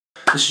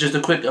This is just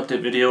a quick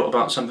update video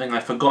about something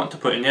I forgot to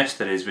put in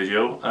yesterday's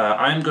video.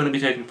 I'm going to be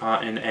taking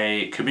part in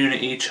a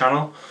community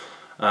channel.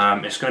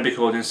 It's going to be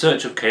called In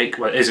Search of Cake.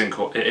 Well, it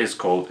is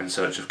called In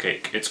Search of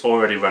Cake. It's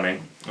already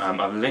running.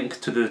 I've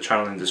linked to the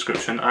channel in the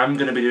description. I'm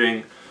going to be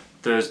doing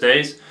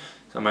Thursdays.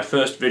 So my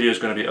first video is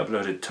going to be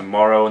uploaded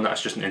tomorrow, and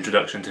that's just an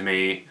introduction to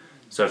me.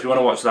 So if you want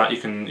to watch that, you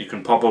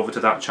can pop over to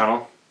that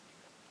channel.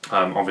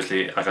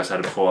 Obviously, like I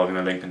said before, I'm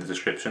going to link in the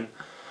description.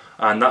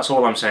 And that's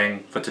all I'm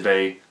saying for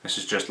today. This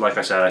is just, like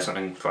I said,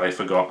 something I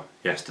forgot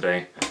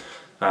yesterday.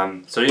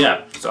 So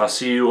yeah, so I'll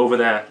see you over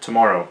there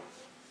tomorrow.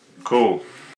 Cool.